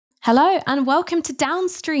Hello and welcome to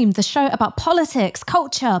Downstream, the show about politics,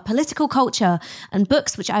 culture, political culture, and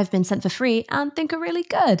books which I've been sent for free and think are really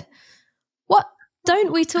good. What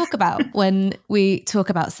don't we talk about when we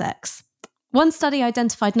talk about sex? One study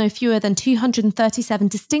identified no fewer than 237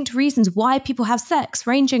 distinct reasons why people have sex,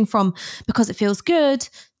 ranging from because it feels good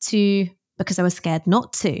to because I was scared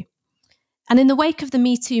not to. And in the wake of the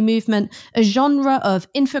Me Too movement, a genre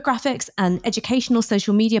of infographics and educational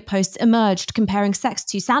social media posts emerged comparing sex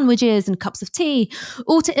to sandwiches and cups of tea,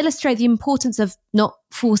 all to illustrate the importance of not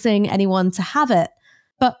forcing anyone to have it.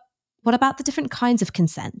 But what about the different kinds of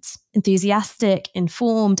consent? Enthusiastic,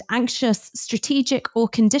 informed, anxious, strategic, or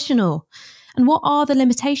conditional? And what are the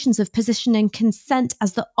limitations of positioning consent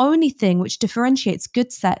as the only thing which differentiates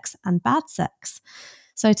good sex and bad sex?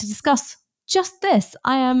 So to discuss just this,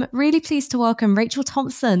 I am really pleased to welcome Rachel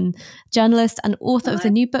Thompson, journalist and author of the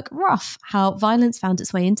new book, Rough, How Violence Found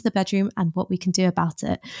Its Way into the Bedroom and What We Can Do About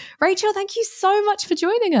It. Rachel, thank you so much for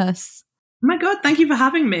joining us. Oh my God, thank you for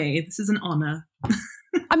having me. This is an honor.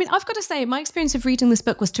 I mean, I've got to say, my experience of reading this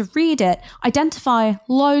book was to read it, identify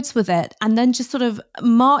loads with it, and then just sort of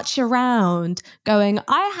march around going,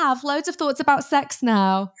 I have loads of thoughts about sex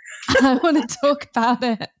now, and I want to talk about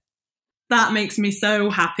it. That makes me so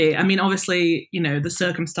happy. I mean, obviously, the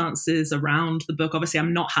circumstances around the book, obviously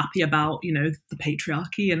I'm not happy about, the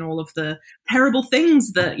patriarchy and all of the terrible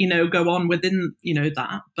things that, go on within,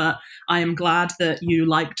 that. But I am glad that you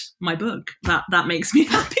liked my book. That makes me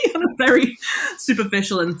happy in a very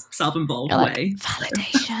superficial and self-involved way.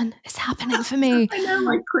 Validation is happening for me. I know,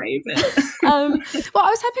 I crave it. Well, I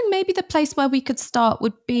was hoping maybe the place where we could start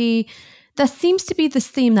would be, there seems to be this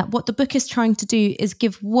theme that what the book is trying to do is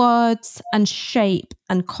give words and shape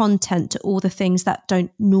and content to all the things that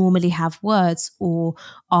don't normally have words or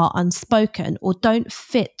are unspoken or don't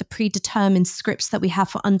fit the predetermined scripts that we have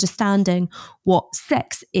for understanding what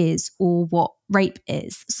sex is or what rape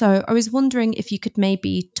is. So I was wondering if you could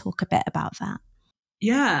maybe talk a bit about that.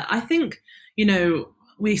 Yeah, I think,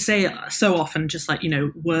 we say so often just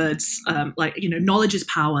words, knowledge is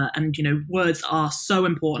power and, words are so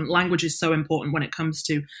important. Language is so important when it comes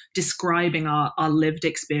to describing our lived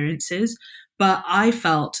experiences. But I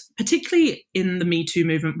felt, particularly in the Me Too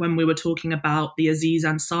movement, when we were talking about the Aziz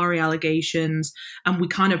Ansari allegations, and we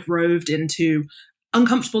kind of roved into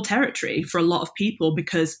uncomfortable territory for a lot of people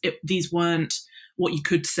because these weren't what you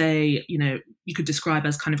could say, you could describe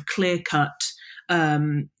as kind of clear-cut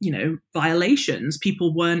violations.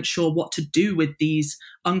 People weren't sure what to do with these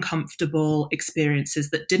uncomfortable experiences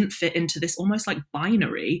that didn't fit into this almost like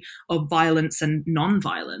binary of violence and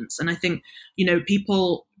non-violence. And I think,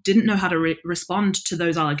 people didn't know how to respond to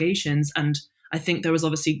those allegations. And I think there was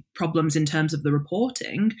obviously problems in terms of the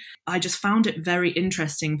reporting. I just found it very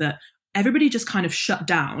interesting that everybody just kind of shut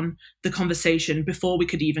down the conversation before we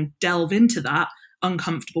could even delve into that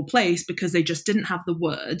uncomfortable place because they just didn't have the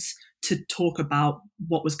words to talk about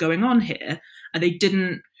what was going on here. And they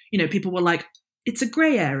didn't, people were like, it's a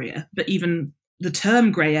grey area. But even the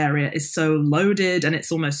term grey area is so loaded and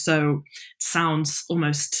it's sounds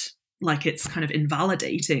almost like it's kind of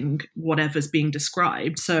invalidating whatever's being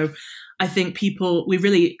described. So I think we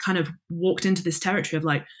really kind of walked into this territory of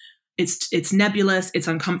like, it's nebulous, it's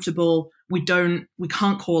uncomfortable. We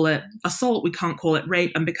can't call it assault, we can't call it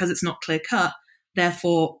rape. And because it's not clear cut,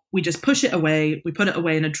 therefore, we just push it away, we put it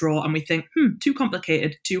away in a drawer and we think, too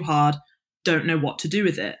complicated, too hard, don't know what to do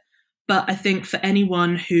with it. But I think for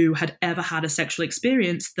anyone who had ever had a sexual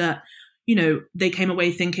experience that, they came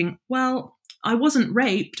away thinking, well, I wasn't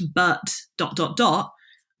raped, but ...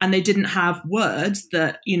 and they didn't have words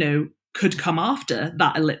that, could come after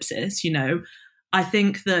that ellipsis, I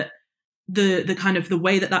think that the kind of the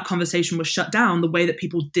way that conversation was shut down, the way that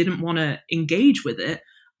people didn't want to engage with it,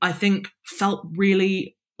 I think felt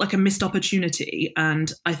really like a missed opportunity.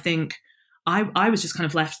 And I think I was just kind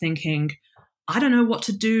of left thinking, I don't know what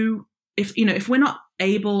to do if we're not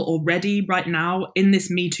able or ready right now in this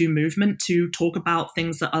Me Too movement to talk about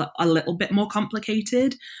things that are a little bit more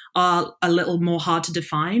complicated, are a little more hard to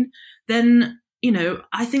define, then,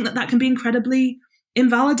 I think that can be incredibly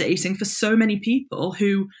invalidating for so many people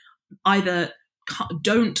who either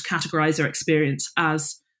don't categorize their experience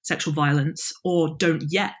as sexual violence or don't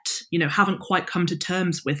yet, haven't quite come to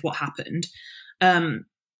terms with what happened. And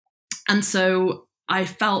so I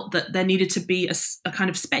felt that there needed to be a kind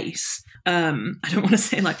of space. I don't want to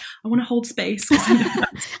say like, I want to hold space.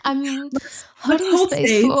 I'm holding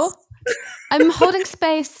space for. I'm holding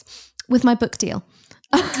space with my book deal.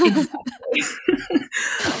 Exactly.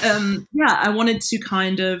 I wanted to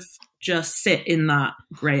kind of just sit in that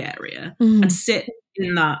grey area and sit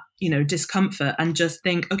in that, discomfort and just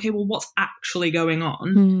think, okay, well, what's actually going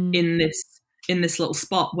on in this little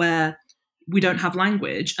spot where we don't have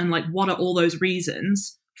language, and like, what are all those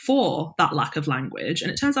reasons for that lack of language?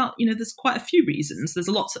 And it turns out, there's quite a few reasons. There's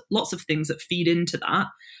lots of things that feed into that.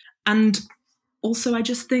 And also, I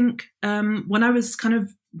just think when I was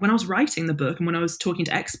writing the book and when I was talking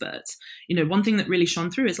to experts, one thing that really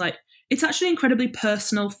shone through is like, it's actually an incredibly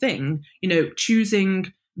personal thing,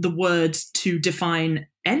 choosing the words to define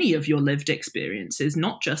any of your lived experiences,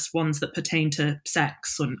 not just ones that pertain to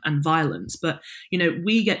sex and violence, but,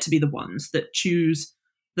 we get to be the ones that choose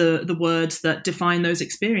the words that define those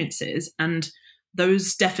experiences. And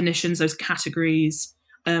those definitions, those categories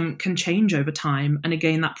can change over time. And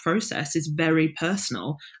again, that process is very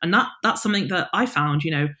personal. And that's something that I found,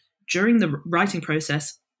 during the writing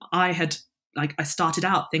process. I started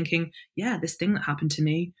out thinking, yeah, this thing that happened to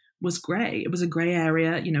me was grey. It was a grey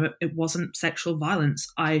area. It wasn't sexual violence.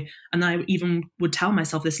 I even would tell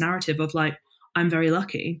myself this narrative of like, I'm very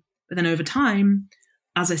lucky. But then over time,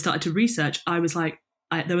 as I started to research, I was like,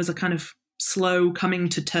 there was a kind of slow coming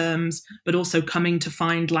to terms, but also coming to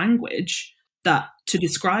find language that to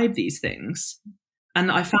describe these things.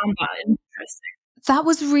 And I found that interesting. That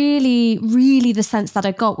was really, really the sense that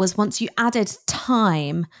I got, was once you added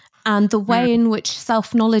time and the way in which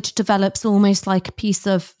self-knowledge develops almost like a piece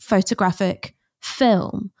of photographic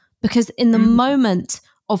film. Because in the moment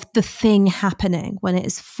of the thing happening, when it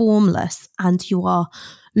is formless and you are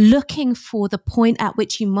looking for the point at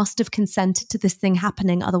which you must have consented to this thing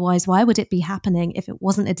happening, otherwise why would it be happening if it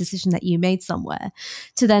wasn't a decision that you made somewhere,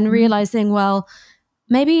 to then realizing, well,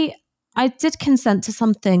 maybe I did consent to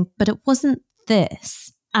something, but it wasn't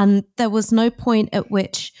this. And there was no point at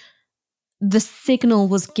which the signal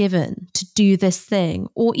was given to do this thing.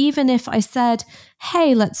 Or even if I said,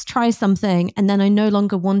 hey, let's try something, and then I no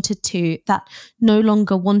longer wanted to, that no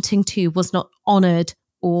longer wanting to was not honored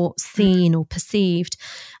or seen or perceived.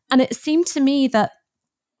 And it seemed to me that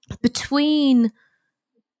between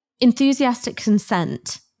enthusiastic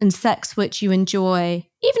consent and sex which you enjoy,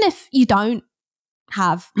 even if you don't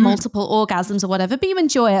have multiple orgasms or whatever, but you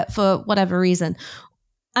enjoy it for whatever reason,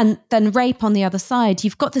 and then rape on the other side,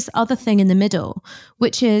 you've got this other thing in the middle,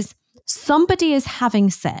 which is somebody is having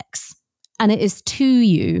sex and it is to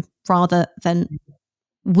you rather than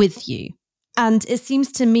with you. And it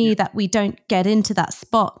seems to me that we don't get into that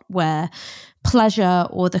spot where pleasure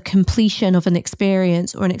or the completion of an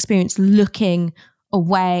experience, or an experience looking a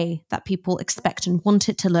way that people expect and want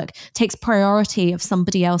it to look, takes priority of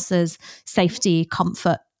somebody else's safety,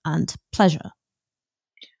 comfort, and pleasure.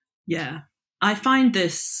 Yeah. I find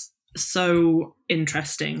this so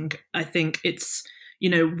interesting. I think it's,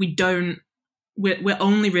 we're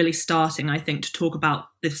only really starting, I think, to talk about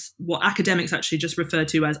this, what academics actually just refer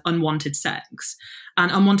to as unwanted sex.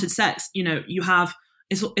 And unwanted sex, you have,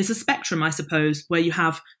 it's a spectrum, I suppose, where you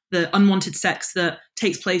have the unwanted sex that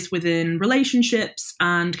takes place within relationships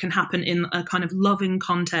and can happen in a kind of loving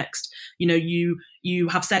context. You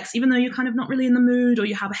have sex even though you're kind of not really in the mood, or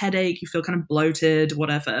you have a headache, you feel kind of bloated,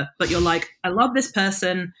 whatever, but you're like, I love this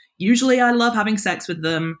person. Usually I love having sex with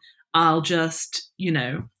them. I'll just,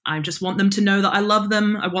 I just want them to know that I love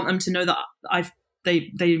them. I want them to know that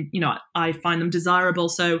I find them desirable.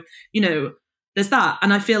 So, there's that.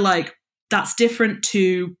 And I feel like that's different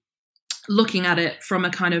to looking at it from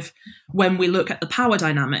a kind of, when we look at the power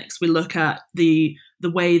dynamics, we look at the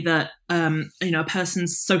way that, a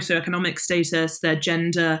person's socioeconomic status, their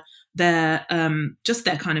gender, their, just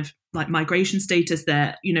their kind of like migration status,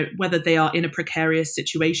 their, whether they are in a precarious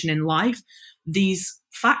situation in life, these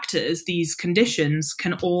factors, these conditions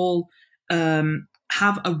can all,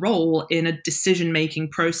 have a role in a decision-making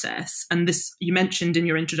process. And this, you mentioned in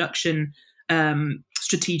your introduction,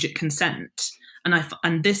 strategic consent.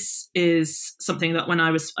 And this is something that when I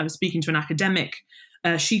was speaking to an academic,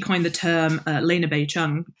 she coined the term, Lena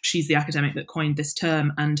Bei-Chung. She's the academic that coined this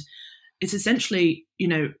term. And it's essentially,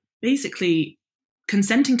 basically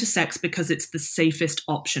consenting to sex because it's the safest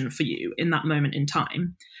option for you in that moment in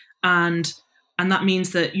time. And that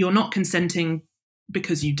means that you're not consenting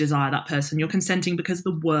because you desire that person. You're consenting because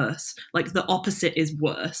the worse, like the opposite is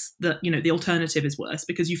worse, the alternative is worse,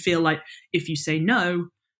 because you feel like if you say no,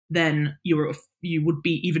 then you would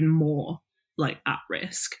be even more like at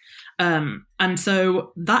risk. And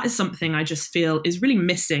so that is something I just feel is really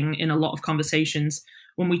missing in a lot of conversations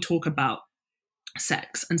when we talk about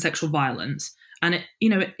sex and sexual violence. And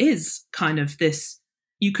it is kind of this,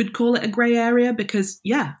 you could call it a gray area because,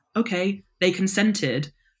 yeah, okay, they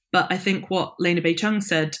consented. But I think what Lena Bei-Chung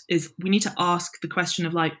said is we need to ask the question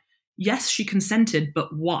of like, yes, she consented, but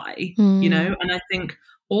why? And I think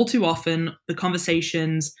all too often the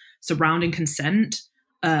conversations surrounding consent,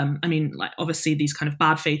 I mean, like obviously these kind of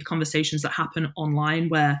bad faith conversations that happen online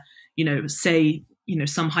where, say,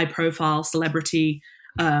 some high profile celebrity,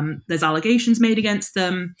 there's allegations made against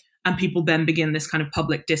them, and people then begin this kind of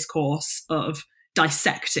public discourse of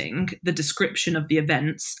dissecting the description of the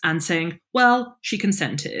events and saying, well, she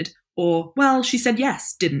consented, or, well, she said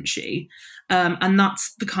yes, didn't she? And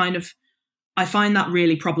that's the kind of, I find that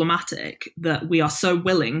really problematic, that we are so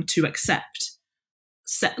willing to accept,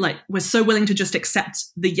 we're so willing to just accept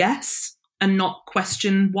the yes and not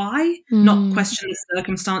question why, not question the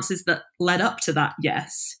circumstances that led up to that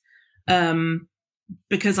yes.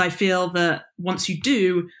 Because I feel that once you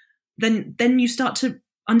do, then you start to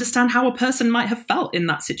understand how a person might have felt in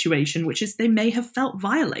that situation, which is they may have felt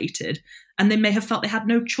violated, and they may have felt they had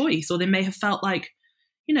no choice, or they may have felt like,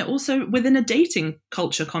 also within a dating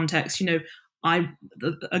culture context,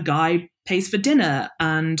 a guy pays for dinner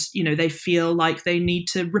and, they feel like they need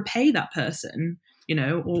to repay that person,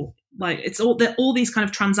 or like it's all these kind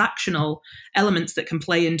of transactional elements that can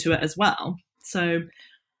play into it as well. So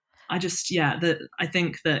I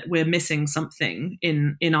think that we're missing something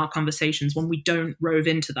in our conversations when we don't rove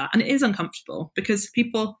into that. And it is uncomfortable because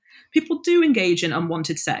people do engage in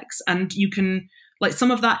unwanted sex, and you can, like,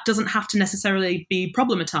 some of that doesn't have to necessarily be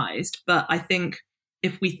problematized. But I think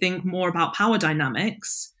if we think more about power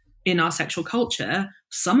dynamics in our sexual culture,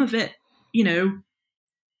 some of it,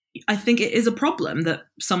 I think it is a problem that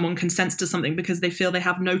someone consents to something because they feel they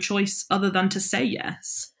have no choice other than to say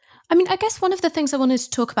yes. I mean, I guess one of the things I wanted to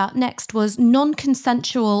talk about next was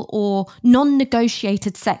non-consensual or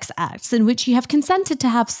non-negotiated sex acts in which you have consented to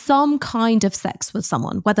have some kind of sex with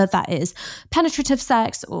someone, whether that is penetrative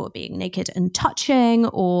sex or being naked and touching,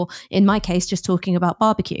 or in my case, just talking about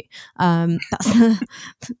barbecue.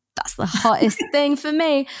 That's the hottest thing for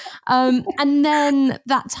me. And then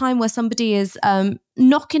that time where somebody is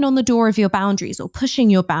knocking on the door of your boundaries or pushing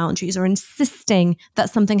your boundaries or insisting that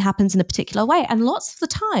something happens in a particular way. And lots of the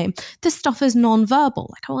time, this stuff is non-verbal.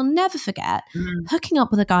 Like, I will never forget hooking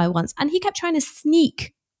up with a guy once, and he kept trying to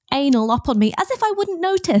sneak anal up on me as if I wouldn't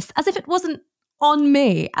notice, as if it wasn't on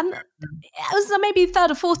me. And it was maybe the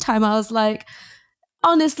third or fourth time I was like,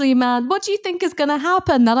 honestly, man, what do you think is going to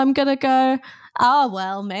happen? That I'm going to go, oh,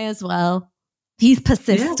 well, may as well. He's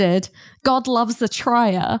persisted. Yeah. God loves a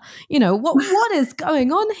trier. What is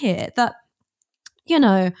going on here? That,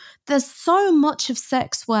 there's so much of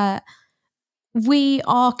sex where we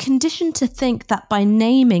are conditioned to think that by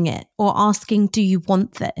naming it or asking, do you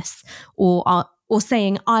want this? Or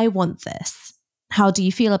saying, I want this. How do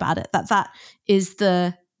you feel about it? That is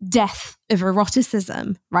the death of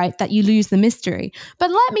eroticism, right? That you lose the mystery. But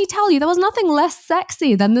let me tell you, there was nothing less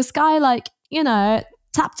sexy than this guy, like,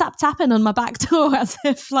 tapping on my back door as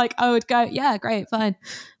if like I would go, yeah, great, fine.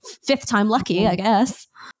 Fifth time lucky, I guess.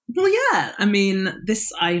 Well, yeah. I mean,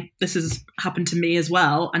 this has happened to me as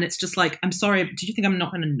well. And it's just like, I'm sorry, do you think I'm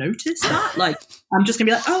not going to notice that? Like, I'm just going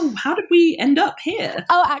to be like, oh, how did we end up here?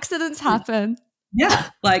 Oh, accidents happen. Yeah.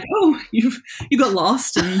 Like, oh, you got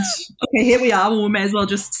lost and okay, here we are. Well, we may as well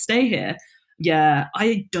just stay here. Yeah.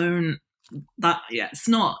 It's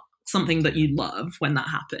not something that you love when that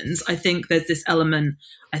happens. I think there's this element,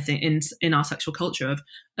 I think, in our sexual culture of,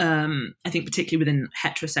 I think particularly within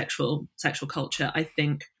heterosexual sexual culture, I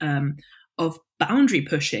think of boundary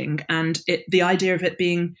pushing and the idea of it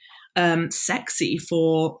being sexy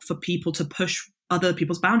for people to push other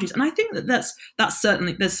people's boundaries. And I think that's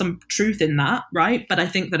certainly, there's some truth in that, right? But I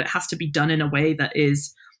think that it has to be done in a way that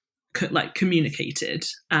is communicated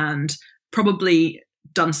and probably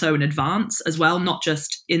done so in advance as well, not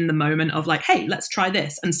just in the moment of like, hey, let's try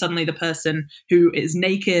this. And suddenly the person who is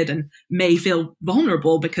naked and may feel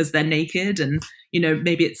vulnerable because they're naked and,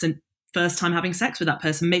 maybe it's a first time having sex with that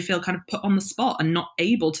person, may feel kind of put on the spot and not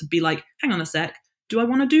able to be like, hang on a sec, do I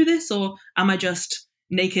want to do this? Or am I just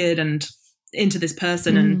naked and into this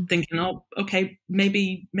person and thinking, oh, okay,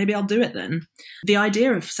 maybe I'll do it then. The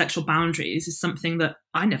idea of sexual boundaries is something that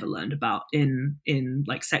I never learned about in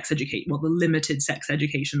like sex education, well, the limited sex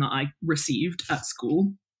education that I received at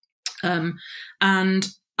school. And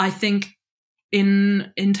I think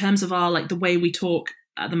in terms of our, like the way we talk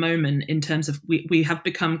at the moment, in terms of we have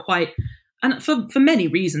become quite, and for many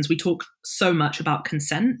reasons, we talk so much about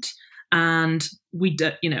consent. And we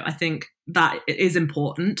do, I think that is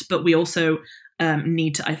important, but we also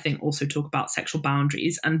need to, I think, also talk about sexual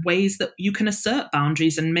boundaries and ways that you can assert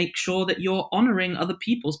boundaries and make sure that you're honoring other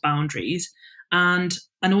people's boundaries, and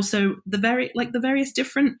also the various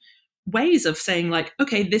different ways of saying like,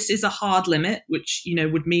 okay, this is a hard limit, which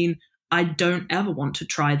would mean I don't ever want to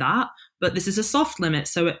try that, but this is a soft limit,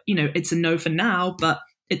 so it's a no for now, but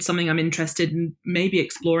it's something I'm interested in maybe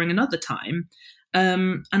exploring another time.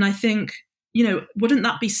 And I think, wouldn't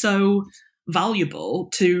that be so valuable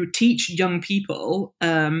to teach young people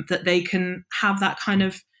that they can have that kind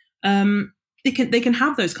of they can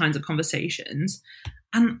have those kinds of conversations.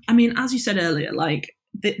 And I mean, as you said earlier, like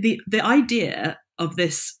the idea of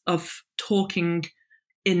this, of talking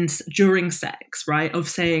during sex, right, of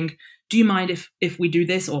saying, do you mind if we do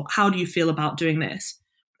this, or how do you feel about doing this?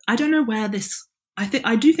 I don't know where this,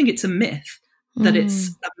 I do think it's a myth that it's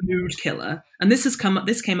a mood killer. And this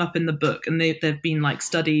came up in the book, and there've been like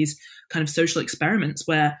studies, kind of social experiments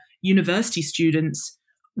where university students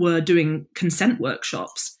were doing consent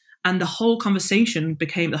workshops, and the whole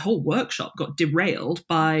workshop got derailed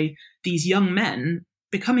by these young men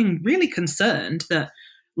becoming really concerned that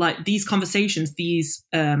like these conversations, these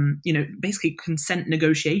basically consent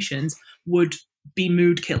negotiations would be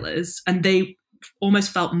mood killers, and they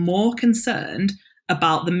almost felt more concerned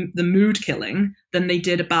about the mood killing than they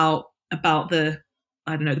did about the,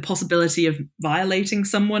 I don't know, the possibility of violating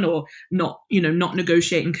someone, or not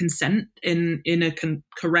negotiating consent in a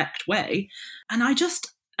correct way. And I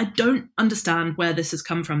don't understand where this has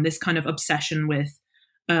come from, this kind of obsession with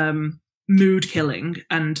mood killing,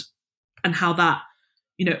 and how that,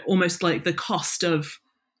 almost like the cost of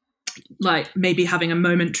like maybe having a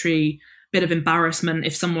momentary bit of embarrassment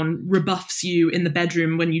if someone rebuffs you in the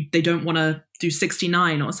bedroom when they don't want to do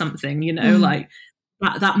 69 or something, like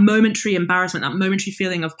that momentary embarrassment, that momentary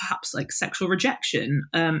feeling of perhaps like sexual rejection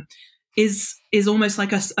is almost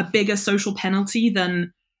like a bigger social penalty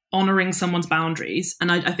than honoring someone's boundaries.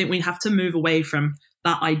 And I think we have to move away from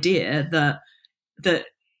that idea that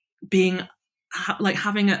being like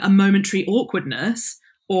having a momentary awkwardness,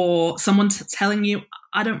 or someone telling you,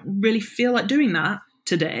 I don't really feel like doing that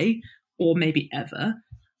today, or maybe ever,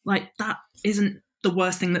 like that isn't the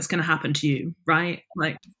worst thing that's going to happen to you, right?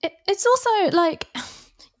 Like it's also like,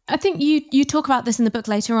 I think you talk about this in the book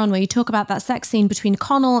later on, where you talk about that sex scene between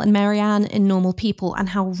Connell and Marianne in Normal People, and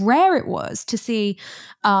how rare it was to see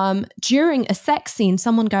during a sex scene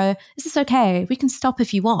someone go, is this okay? We can stop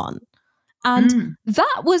if you want. And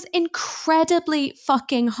that was incredibly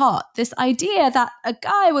fucking hot. This idea that a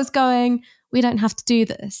guy was going, we don't have to do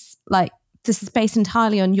this. Like, this is based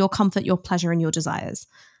entirely on your comfort, your pleasure, and your desires.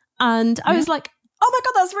 And I was like, oh my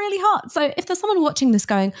God, that's really hot. So if there's someone watching this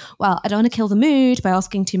going, well, I don't want to kill the mood by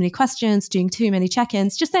asking too many questions, doing too many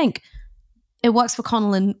check-ins, just think, it works for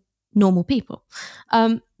Connell and Normal People.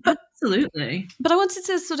 Absolutely. But I wanted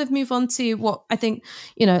to sort of move on to what I think,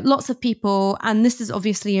 lots of people, and this is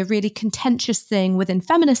obviously a really contentious thing within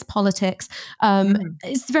feminist politics,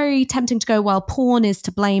 it's very tempting to go, well, porn is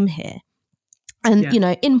to blame here. And,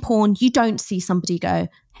 in porn, you don't see somebody go,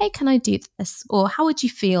 hey, can I do this? Or how would you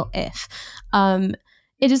feel if?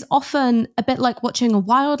 It is often a bit like watching a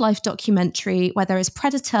wildlife documentary where there is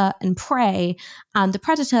predator and prey, and the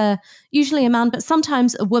predator, usually a man, but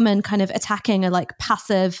sometimes a woman, kind of attacking a like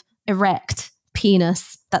passive, erect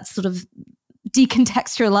penis that's sort of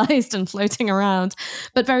decontextualized and floating around.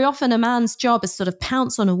 But very often a man's job is sort of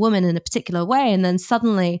pounce on a woman in a particular way, and then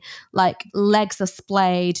suddenly like legs are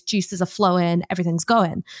splayed, juices are flowing, everything's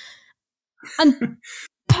going. And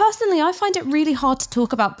personally, I find it really hard to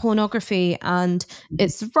talk about pornography and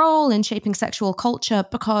its role in shaping sexual culture,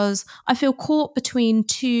 because I feel caught between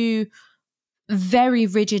two very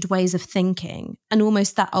rigid ways of thinking, and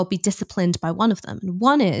almost that I'll be disciplined by one of them. And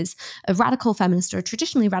one is a radical feminist, or a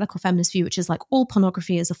traditionally radical feminist view, which is like all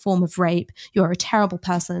pornography is a form of rape. You're a terrible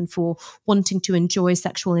person for wanting to enjoy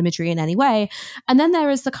sexual imagery in any way. And then there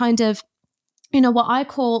is the kind of, what I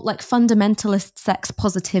call like fundamentalist sex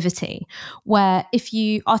positivity, where if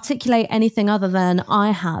you articulate anything other than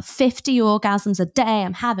I have 50 orgasms a day,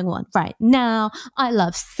 I'm having one right now, I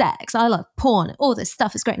love sex, I love porn, all this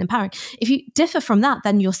stuff is great and empowering. If you differ from that,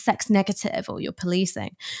 then you're sex negative or you're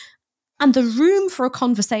policing. And the room for a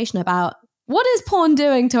conversation about what is porn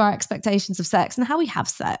doing to our expectations of sex and how we have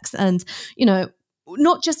sex, and,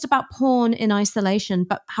 not just about porn in isolation,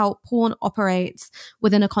 but how porn operates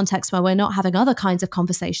within a context where we're not having other kinds of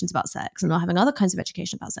conversations about sex and not having other kinds of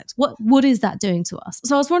education about sex. What is that doing to us?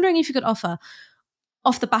 So I was wondering if you could offer,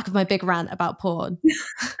 off the back of my big rant about porn,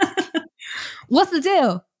 what's the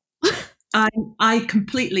deal? I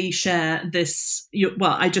completely share this.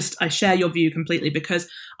 I share your view completely, because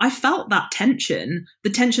I felt that tension, the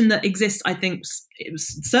tension that exists, I think, it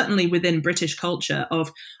was certainly within British culture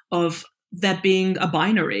of there being a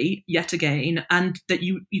binary yet again, and that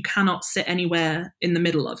you cannot sit anywhere in the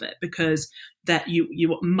middle of it, because that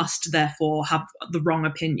you must therefore have the wrong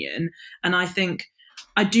opinion. And I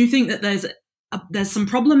do think that there's some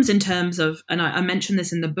problems in terms of, and I mentioned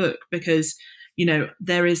this in the book, because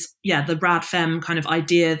there is, the rad femme kind of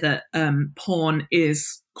idea that porn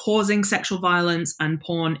is causing sexual violence and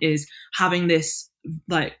porn is having this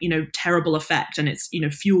terrible effect, and it's,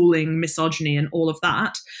 fueling misogyny and all of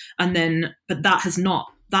that. And then, but that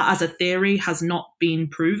as a theory has not been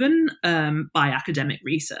proven by academic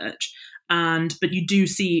research. But you do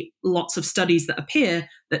see lots of studies that appear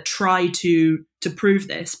that try to prove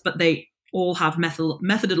this, but they all have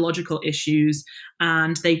methodological issues,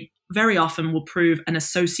 and they very often will prove an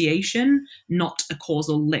association, not a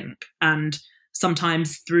causal link. And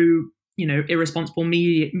sometimes through, irresponsible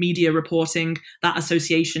media reporting, that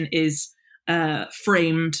association is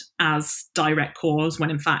framed as direct cause when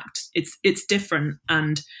in fact it's different.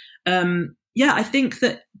 And I think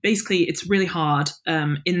that basically it's really hard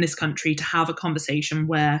in this country to have a conversation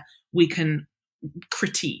where we can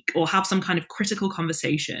critique or have some kind of critical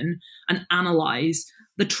conversation and analyze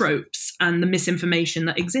the tropes and the misinformation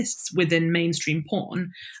that exists within mainstream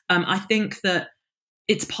porn. I think that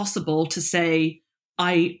it's possible to say,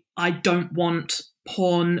 I don't want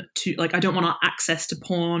porn to, I don't want our access to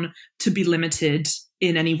porn to be limited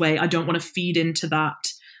in any way. I don't want to feed into that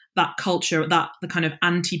culture, the kind of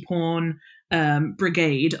anti-porn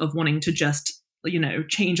brigade of wanting to just,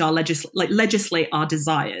 change our legislate our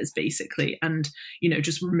desires basically, and,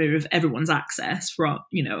 just remove everyone's access from,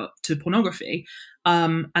 to pornography.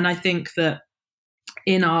 And I think that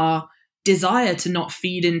in our desire to not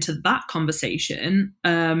feed into that conversation,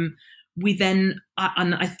 we then,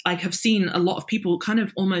 I have seen a lot of people kind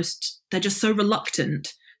of almost, they're just so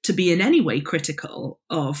reluctant to be in any way critical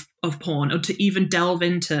of porn or to even delve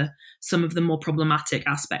into some of the more problematic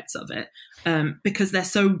aspects of it, because they're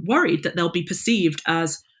so worried that they'll be perceived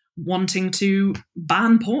as wanting to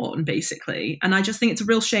ban porn, basically. And I just think it's a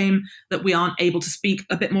real shame that we aren't able to speak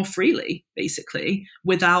a bit more freely, basically,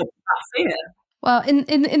 without that fear. Well,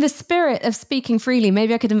 in the spirit of speaking freely,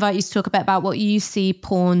 maybe I could invite you to talk a bit about what you see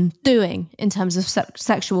porn doing in terms of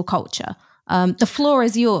sexual culture. The floor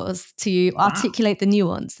is yours to articulate the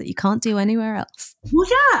nuance that you can't do anywhere else. Well,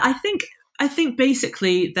 yeah, I think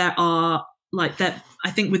basically there are I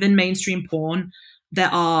think within mainstream porn, there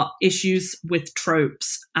are issues with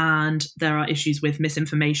tropes and there are issues with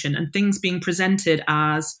misinformation and things being presented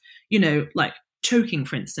as, like choking,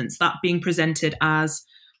 for instance, that being presented as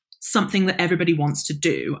something that everybody wants to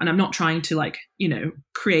do. And I'm not trying to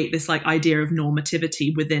create this idea of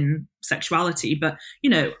normativity within sexuality, but,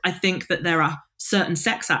 I think that there are certain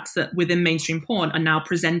sex acts that within mainstream porn are now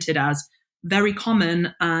presented as very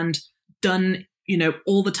common and done,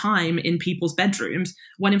 all the time in people's bedrooms,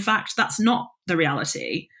 when in fact that's not the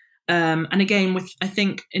reality. And again, I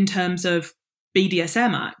think in terms of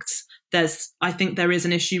BDSM acts, I think there is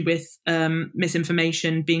an issue with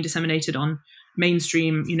misinformation being disseminated on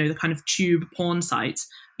mainstream, the kind of tube porn sites,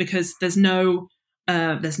 because there's no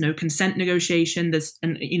consent negotiation.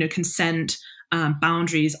 Consent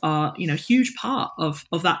boundaries are, a huge part of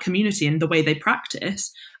that community and the way they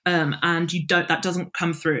practice. And that doesn't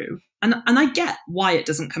come through. And I get why it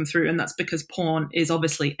doesn't come through. And that's because porn is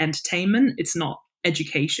obviously entertainment. It's not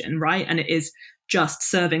education, right? And it is just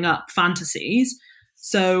serving up fantasies.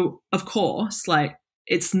 So of course,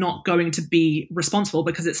 it's not going to be responsible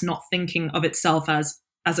because it's not thinking of itself as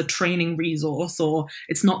a training resource, or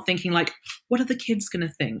it's not thinking what are the kids going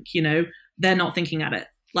to think? They're not thinking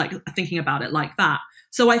about it like that.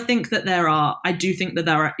 So I think that I do think that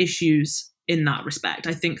there are issues in that respect.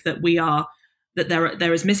 I think that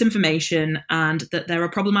there is misinformation and that there are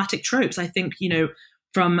problematic tropes. I think,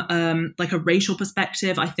 from a racial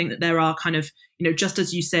perspective, I think that there are kind of, just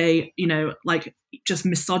as you say, just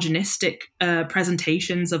misogynistic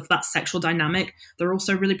presentations of that sexual dynamic. There are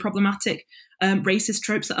also really problematic racist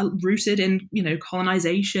tropes that are rooted in,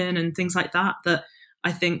 colonization and things like that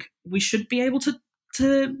I think we should be able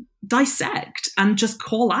to dissect and just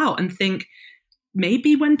call out and think,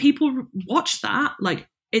 maybe when people watch that,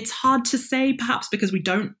 it's hard to say perhaps because we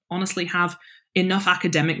don't honestly have enough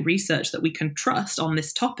academic research that we can trust on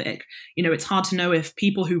this topic. It's hard to know if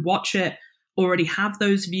people who watch it already have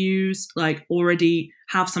those views, already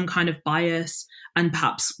have some kind of bias, and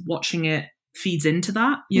perhaps watching it feeds into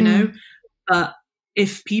that, But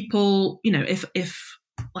if people, if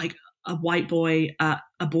a white boy at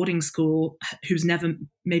a boarding school who's never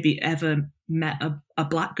maybe ever met a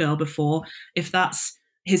black girl before, if that's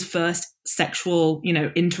his first sexual,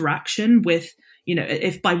 interaction with,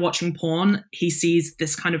 if by watching porn, he sees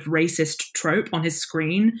this kind of racist trope on his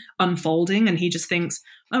screen unfolding and he just thinks,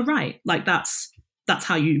 oh, right, that's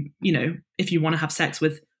how you, if you want to have sex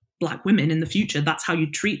with black women in the future, that's how you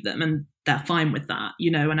treat them. And they're fine with that,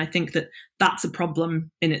 and I think that that's a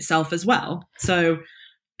problem in itself as well. So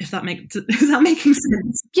If that is that making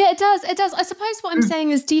sense? Yeah, it does. It does. I suppose what I'm saying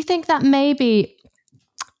is, do you think that maybe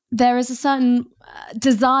there is a certain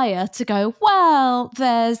desire to go, well,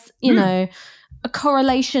 there's, you know, a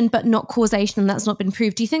correlation but not causation, and that's not been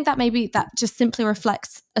proved? Do you think that maybe that just simply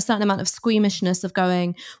reflects a certain amount of squeamishness of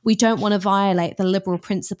going, we don't want to violate the liberal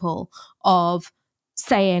principle of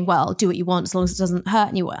saying, well, do what you want as long as it doesn't hurt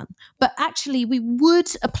anyone? But actually, we would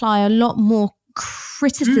apply a lot more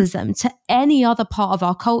criticism to any other part of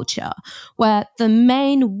our culture where the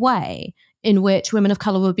main way in which women of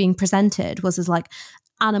color were being presented was as like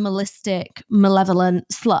animalistic, malevolent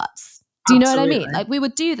sluts. Do you know what I mean? Like, we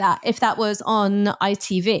would do that if that was on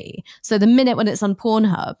ITV. So the minute when it's on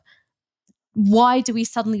Pornhub, why do we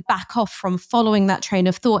suddenly back off from following that train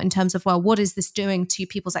of thought in terms of, well, what is this doing to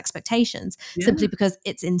people's expectations? Simply because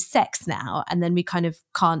it's in sex now, and then we kind of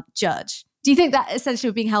can't judge. Do you think that essentially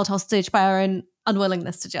we're being held hostage by our own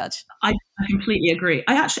unwillingness to judge? I completely agree.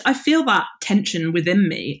 I feel that tension within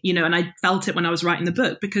me, you know, and I felt it when I was writing the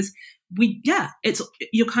book, because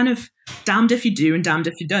you're kind of damned if you do and damned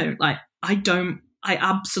if you don't. Like, I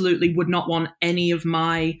absolutely would not want any of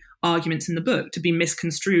my arguments in the book to be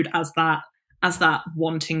misconstrued as that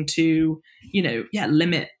wanting to, you know,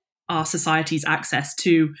 limit our society's access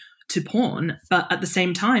to porn. But at the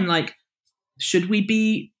same time, like, should we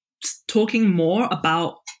be talking more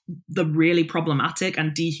about the really problematic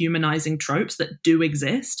and dehumanizing tropes that do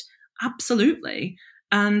exist? Absolutely.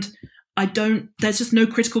 And there's just no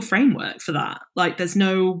critical framework for that. Like, there's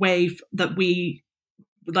no way that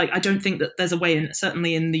I don't think that there's a way,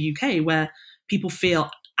 certainly in the UK, where people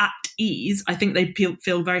feel at ease. I think they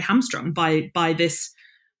feel very hamstrung by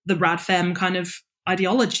the rad femme kind of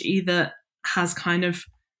ideology that has kind of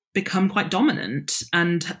become quite dominant,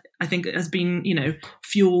 and I think it has been, you know,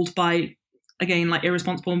 fueled by, again, like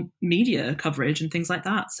irresponsible media coverage and things like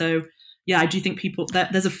that. So yeah, I do think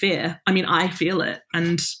there's a fear. I mean, I feel it,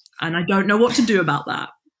 and I don't know what to do about that,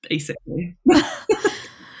 basically.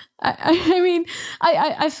 I mean,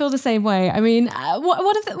 I feel the same way. I mean,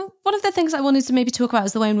 one of the things I wanted to maybe talk about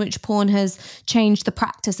is the way in which porn has changed the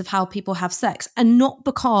practice of how people have sex, and not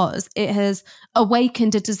because it has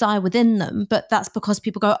awakened a desire within them, but that's because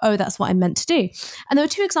people go, oh, that's what I'm meant to do. And there are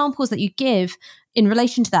two examples that you give in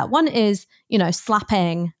relation to that. One is, you know,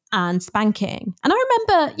 slapping and spanking. And I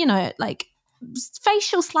remember, you know, like,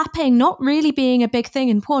 facial slapping not really being a big thing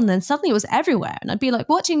in porn, and then suddenly it was everywhere, and I'd be like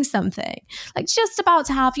watching something, like just about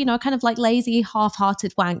to have, you know, kind of like lazy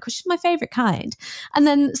half-hearted wank, which is my favorite kind, and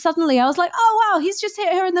then suddenly I was like, oh wow, he's just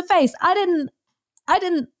hit her in the face. I don't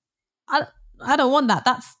want that.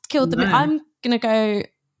 That's killed the I'm gonna go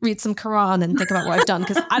read some Quran and think about what I've done,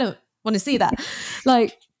 because I don't want to see that.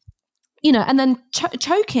 Like, you know, and then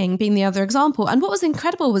choking being the other example. And what was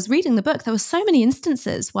incredible was reading the book, there were so many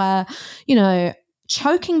instances where, you know,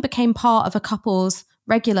 choking became part of a couple's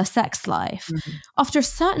regular sex life. Mm-hmm. After a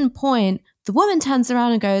certain point, the woman turns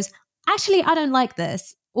around and goes, actually, I don't like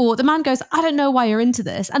this. Or the man goes, I don't know why you're into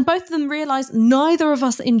this. And both of them realize neither of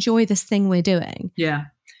us enjoy this thing we're doing. Yeah.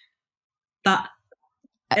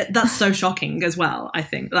 That's so shocking as well. I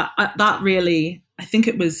think that really, I think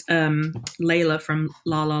it was Layla from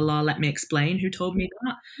La La La Let Me Explain who told me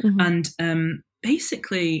that. Mm-hmm. And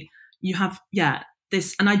basically you have,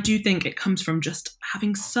 this, and I do think it comes from just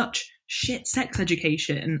having such shit sex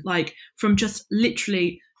education, like from just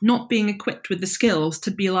literally not being equipped with the skills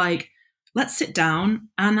to be like, let's sit down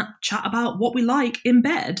and chat about what we like in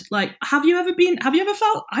bed. Like, have you ever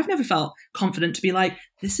felt, I've never felt confident to be like,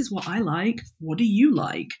 this is what I like. What do you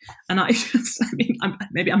like? And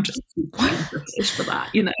maybe I'm just too British for that,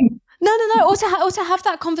 you know? No. Or to have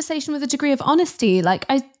that conversation with a degree of honesty. Like,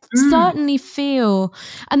 I certainly feel,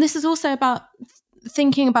 and this is also about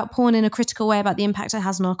thinking about porn in a critical way about the impact it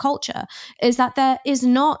has on our culture, is that there is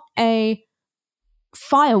not a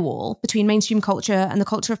firewall between mainstream culture and the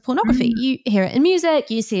culture of pornography. You hear it in music,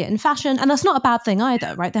 you see it in fashion, and that's not a bad thing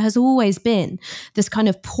either, right? There has always been this kind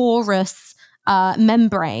of porous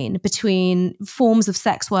membrane between forms of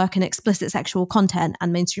sex work and explicit sexual content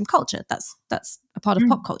and mainstream culture. That's a part of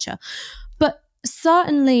pop culture. But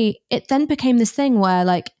certainly it then became this thing where,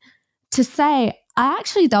 like, to say, I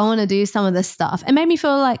actually don't want to do some of this stuff, it made me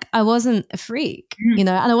feel like I wasn't a freak, you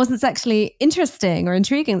know, and I wasn't sexually interesting or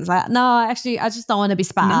intriguing. It's like, no, I just don't want to be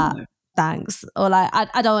spat at. Thanks. Or like,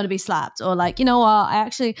 I don't want to be slapped. Or like, you know what,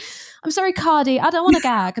 I'm sorry, Cardi, I don't want to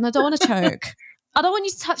gag and I don't want to choke. I don't want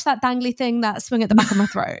you to touch that dangly thing that swing at the back of my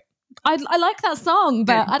throat. I like that song,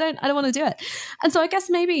 but I don't want to do it. And so I guess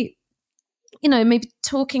maybe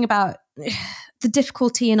talking about the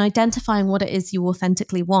difficulty in identifying what it is you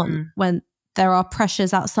authentically want when there are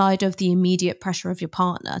pressures outside of the immediate pressure of your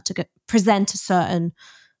partner to present a certain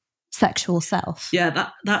sexual self? Yeah,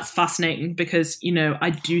 that's fascinating because, you know, I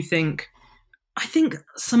think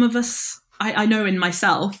some of us, I know in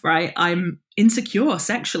myself, right, I'm insecure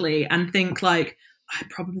sexually and think like, I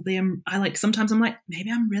probably am. Sometimes I'm like, maybe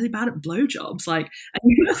I'm really bad at blowjobs. Like, and,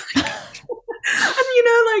 you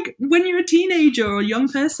know, like when you're a teenager or a young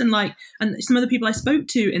person, like, and some of the people I spoke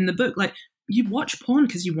to in the book, like, you watch porn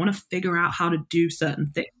because you want to figure out how to do certain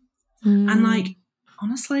things. And like,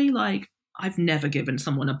 honestly, like, I've never given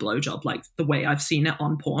someone a blowjob like the way I've seen it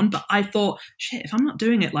on porn. But I thought, shit, if I'm not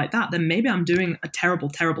doing it like that, then maybe I'm doing a terrible,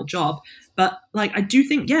 terrible job. But like, I do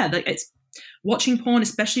think, yeah, like it's watching porn,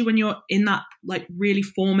 especially when you're in that like really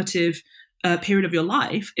formative period of your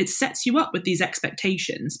life, it sets you up with these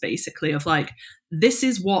expectations basically of like, this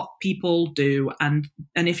is what people do. And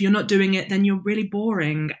if you're not doing it, then you're really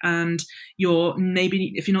boring. And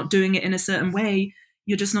maybe if you're not doing it in a certain way,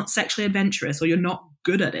 you're just not sexually adventurous or you're not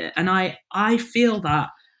good at it. And I feel that,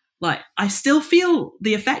 like, I still feel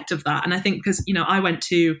the effect of that. And I think because, you know, I went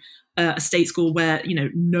to a state school where, you know,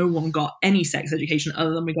 no one got any sex education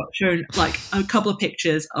other than we got shown like a couple of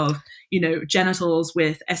pictures of, you know, genitals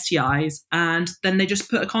with STIs, and then they just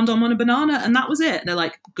put a condom on a banana and that was it. They're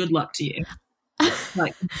like, good luck to you.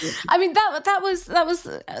 Like, I mean, that was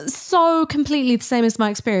so completely the same as my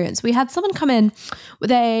experience. We had someone come in with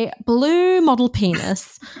a blue model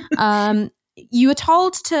penis. You were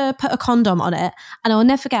told to put a condom on it, and I'll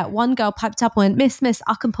never forget, one girl piped up and went, Miss,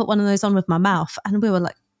 I can put one of those on with my mouth. And we were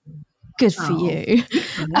like, good for you.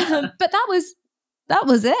 But that was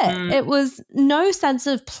it. It was no sense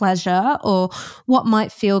of pleasure or what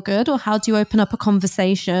might feel good or how do you open up a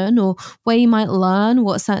conversation or where you might learn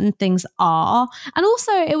what certain things are. And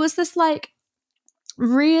also it was this like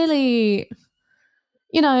really,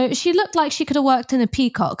 you know, she looked like she could have worked in a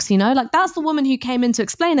Peacock's, you know, like that's the woman who came in to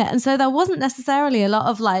explain it. And so there wasn't necessarily a lot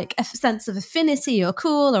of like a sense of affinity or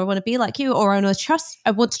cool or I want to be like you or I want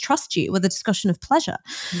to trust you with a discussion of pleasure.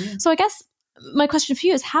 Yeah. So I guess my question for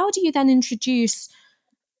you is, how do you then introduce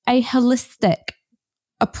a holistic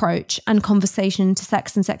approach and conversation to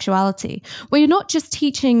sex and sexuality where you're not just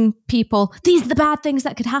teaching people these are the bad things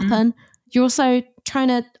that could happen, you're also trying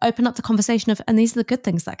to open up the conversation of, and these are the good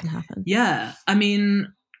things that can happen? Yeah, I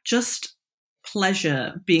mean, just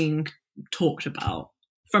pleasure being talked about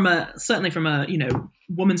certainly from a, you know,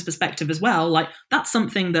 woman's perspective as well, like that's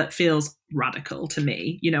something that feels radical to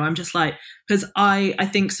me. You know, I'm just like, because I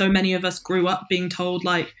think so many of us grew up being told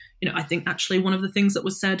like, you know, I think actually one of the things that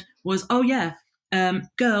was said was, oh yeah,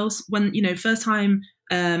 girls, when, you know, first time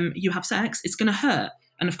you have sex, it's going to hurt.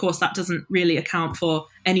 And of course, that doesn't really account for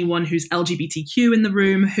anyone who's LGBTQ in the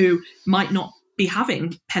room who might not be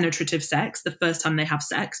having penetrative sex the first time they have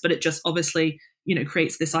sex, but it just obviously, you know,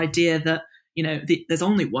 creates this idea that, you know, there's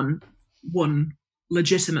only one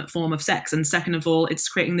legitimate form of sex. And second of all, it's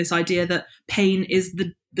creating this idea that pain is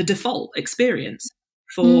the default experience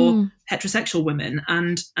for heterosexual women.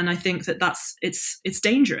 And I think that it's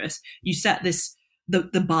dangerous. You set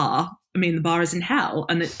the bar. I mean, the bar is in hell.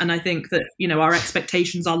 And I think that, you know, our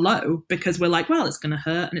expectations are low because we're like, well, it's going to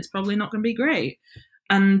hurt and it's probably not going to be great.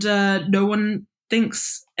 And no one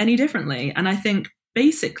thinks any differently. And I think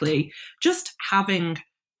basically just having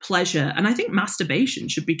pleasure, and I think masturbation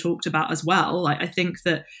should be talked about as well. Like, I think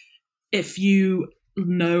that if you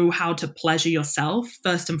know how to pleasure yourself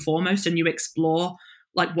first and foremost, and you explore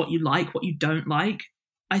like what you like, what you don't like,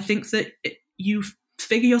 I think that you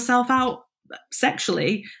figure yourself out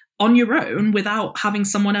sexually on your own without having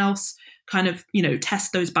someone else kind of, you know,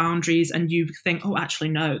 test those boundaries and you think, oh, actually,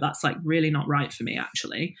 no, that's like really not right for me,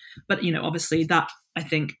 actually. But, you know, obviously that, I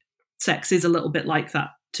think sex is a little bit like that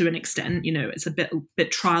to an extent. You know, it's a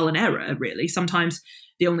bit trial and error, really. Sometimes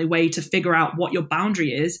the only way to figure out what your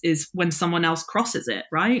boundary is when someone else crosses it,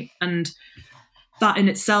 right? And that in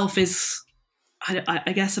itself is,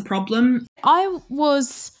 I guess, a problem. I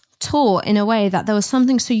was taught in a way that there was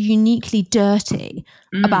something so uniquely dirty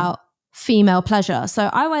about female pleasure. So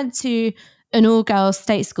I went to an all-girls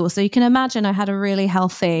state school, so you can imagine I had a really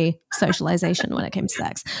healthy socialization when it came to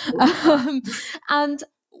sex. And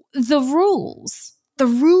the rules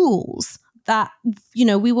that, you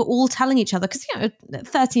know, we were all telling each other, because, you know,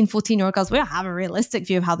 13, 14-year-old girls, we don't have a realistic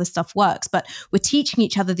view of how this stuff works, but we're teaching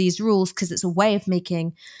each other these rules because it's a way of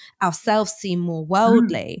making ourselves seem more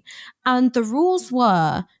worldly. And the rules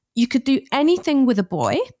were, you could do anything with a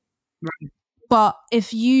boy, right, but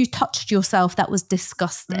if you touched yourself, that was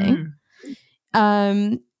disgusting.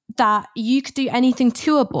 That you could do anything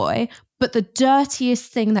to a boy, but the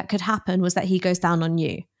dirtiest thing that could happen was that he goes down on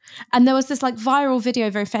you. And there was this like viral video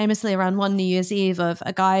very famously around one New Year's Eve of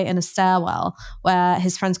a guy in a stairwell where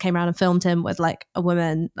his friends came around and filmed him with like a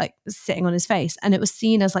woman like sitting on his face. And it was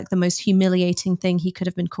seen as like the most humiliating thing he could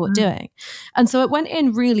have been caught doing. And so it went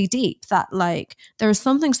in really deep that like there is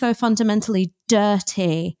something so fundamentally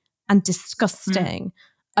dirty and disgusting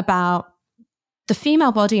about the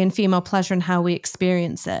female body and female pleasure and how we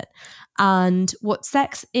experience it. And what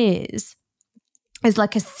sex is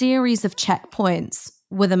like a series of checkpoints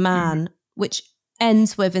with a man, which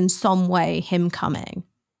ends with in some way him coming.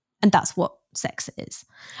 And that's what sex is.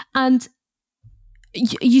 And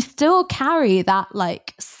you still carry that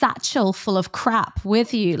like satchel full of crap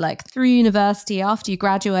with you, like through university after you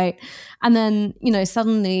graduate. And then, you know,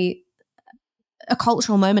 suddenly a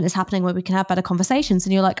cultural moment is happening where we can have better conversations.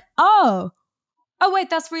 And you're like, oh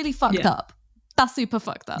wait, that's really fucked up. That's super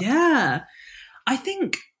fucked up. Yeah. I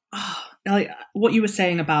think like what you were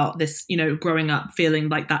saying about this, you know, growing up feeling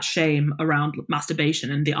like that shame around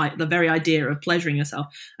masturbation and the very idea of pleasuring yourself.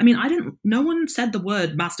 I mean, no one said the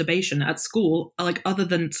word masturbation at school, like other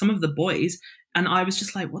than some of the boys. And I was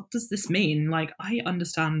just like, what does this mean? Like, I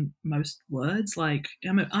understand most words. Like,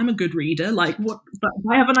 I'm a good reader. Like, what? But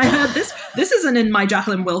why haven't I heard this? This isn't in my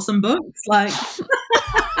Jacqueline Wilson books. Like,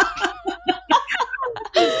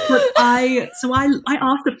 but I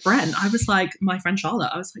asked a friend. I was like, my friend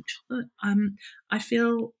Charlotte. I was like, Charlotte, I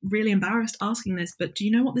feel really embarrassed asking this, but do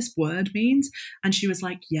you know what this word means? And she was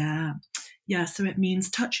like, yeah. So it means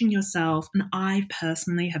touching yourself. And I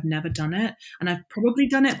personally have never done it. And I've probably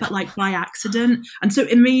done it, but like by accident. And so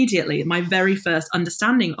immediately my very first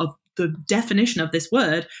understanding of the definition of this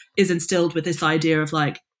word is instilled with this idea of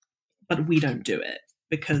like, but we don't do it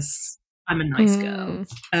because I'm a nice girl.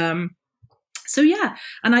 So yeah.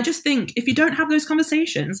 And I just think if you don't have those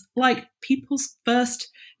conversations, like people's first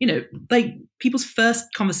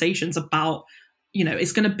conversations about, you know,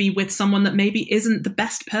 it's going to be with someone that maybe isn't the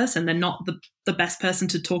best person. They're not the best person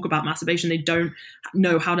to talk about masturbation. They don't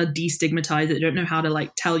know how to destigmatize it. They don't know how to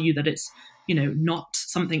like tell you that it's, you know, not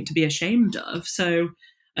something to be ashamed of. So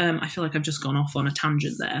I feel like I've just gone off on a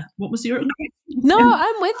tangent there. What was your... No,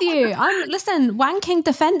 I'm with you. Listen, Wanking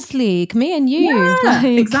Defense League, me and you. Yeah, like...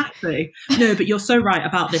 exactly. No, but you're so right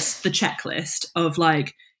about the checklist of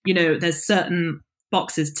like, you know, there's certain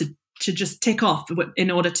boxes to just tick off in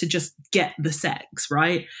order to just get the sex,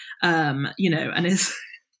 right? You know, and it's,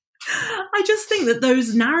 I just think that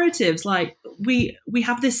those narratives, like we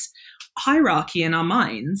have this hierarchy in our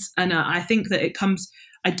minds. And I think that it comes,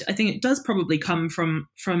 I think it does probably come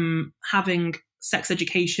from having sex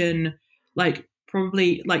education, like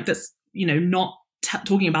probably like that's, you know, not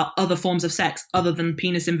talking about other forms of sex other than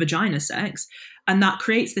penis and vagina sex. And that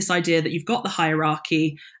creates this idea that you've got the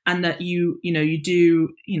hierarchy and that you do,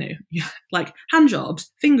 you know, like hand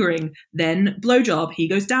jobs, fingering, then blowjob, he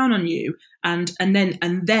goes down on you. And then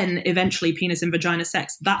eventually penis and vagina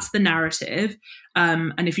sex. That's the narrative.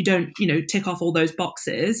 And if you don't, you know, tick off all those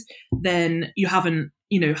boxes, then you haven't,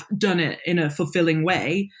 you know, done it in a fulfilling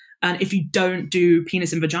way. And if you don't do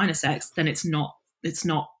penis and vagina sex, then it's not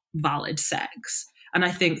valid sex. And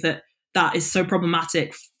I think that is so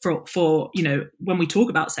problematic for you know, when we talk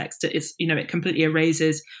about sex, it's, you know, it completely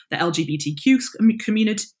erases the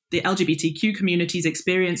LGBTQ community's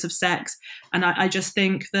experience of sex. And I just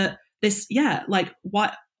think that this, yeah, like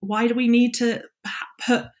why do we need to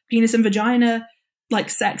put penis and vagina like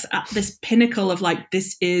sex at this pinnacle of like,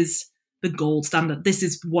 this is the gold standard, this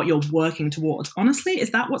is what you're working towards? Honestly,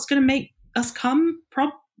 is that what's going to make us come?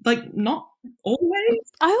 Like, not always.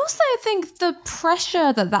 I also think the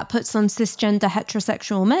pressure that puts on cisgender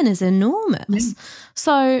heterosexual men is enormous.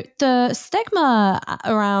 So the stigma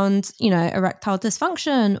around, you know, erectile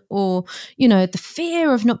dysfunction, or, you know, the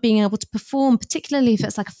fear of not being able to perform, particularly if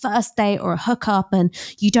it's like a first date or a hookup and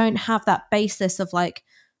you don't have that basis of like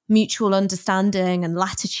mutual understanding and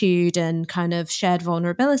latitude and kind of shared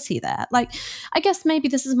vulnerability there. Like, I guess maybe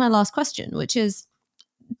this is my last question, which is,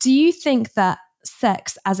 do you think that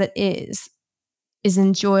sex as it is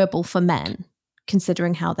enjoyable for men,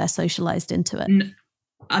 considering how they're socialized into it?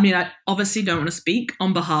 I mean, I obviously don't want to speak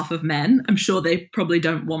on behalf of men. I'm sure they probably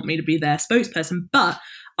don't want me to be their spokesperson, but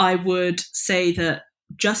I would say that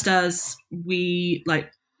just as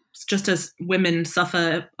women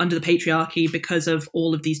suffer under the patriarchy because of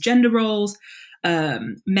all of these gender roles,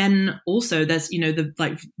 men also, there's, you know, the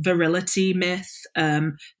like virility myth.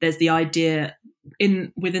 There's the idea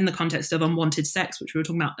within the context of unwanted sex, which we were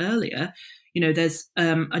talking about earlier. You know, there's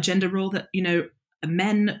a gender role that, you know,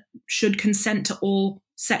 men should consent to all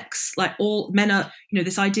sex. Like, all men are, you know,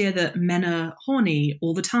 this idea that men are horny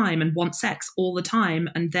all the time and want sex all the time,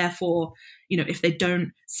 and therefore, you know, if they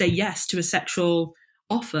don't say yes to a sexual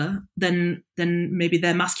offer than maybe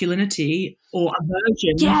their masculinity or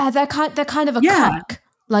aversion. Yeah, they're kind of a cuck.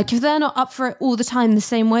 Like, if they're not up for it all the time the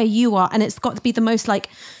same way you are, and it's got to be the most like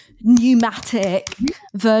pneumatic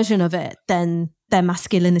version of it, then their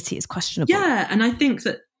masculinity is questionable. Yeah, and I think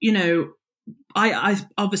that, you know, I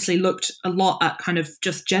obviously looked a lot at kind of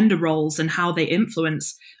just gender roles and how they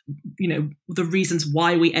influence, you know, the reasons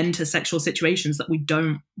why we enter sexual situations that we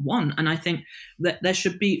don't want. And I think that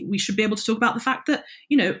we should be able to talk about the fact that,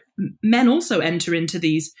 you know, men also enter into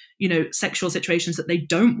these, you know, sexual situations that they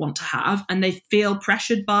don't want to have, and they feel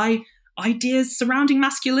pressured by ideas surrounding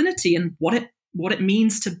masculinity and what it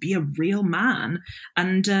means to be a real man.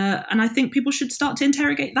 And I think people should start to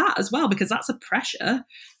interrogate that as well, because that's a pressure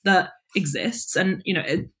that exists. And, you know,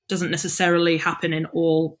 it doesn't necessarily happen in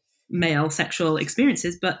all male sexual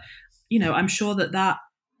experiences, but, you know, I'm sure that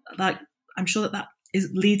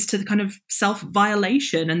leads to the kind of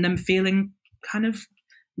self-violation and them feeling kind of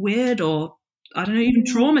weird, or I don't know, even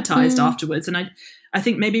traumatized afterwards. And I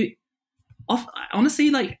think maybe honestly,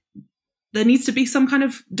 like, there needs to be some kind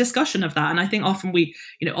of discussion of that. And I think often we,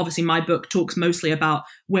 you know, obviously my book talks mostly about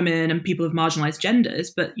women and people of marginalized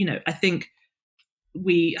genders, but, you know, I think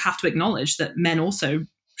we have to acknowledge that men also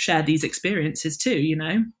share these experiences too, you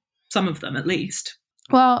know, some of them at least.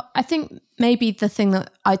 Well, I think maybe the thing that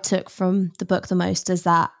I took from the book the most is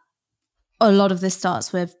that a lot of this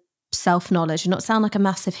starts with self-knowledge, and not sound like a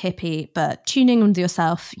massive hippie, but tuning into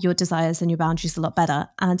yourself, your desires and your boundaries a lot better.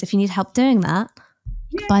 And if you need help doing that,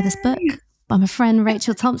 buy this book by my friend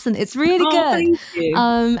Rachel Thompson. It's really good. Thank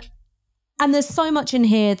you. And there's so much in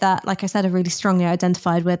here that, like I said, I really strongly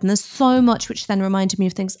identified with. And there's so much which then reminded me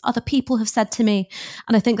of things other people have said to me.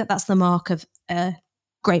 And I think that that's the mark of a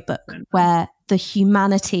great book, where the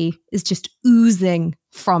humanity is just oozing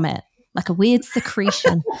from it, like a weird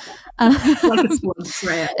secretion. Like a sword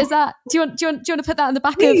trail. Is that? Do you want to put that in the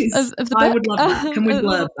back of the book? I would love that. Can we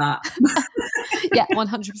blurb that? Yeah,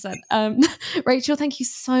 100%. Rachel, thank you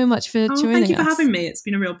so much for joining us. Thank you for having me. It's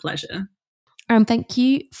been a real pleasure. And thank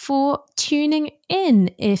you for tuning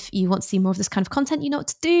in. If you want to see more of this kind of content, you know what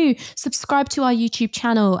to do. Subscribe to our YouTube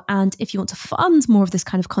channel. And if you want to fund more of this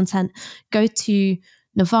kind of content, go to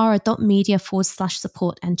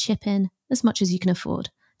novara.media/support and chip in as much as you can afford.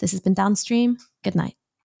 This has been Downstream. Good night.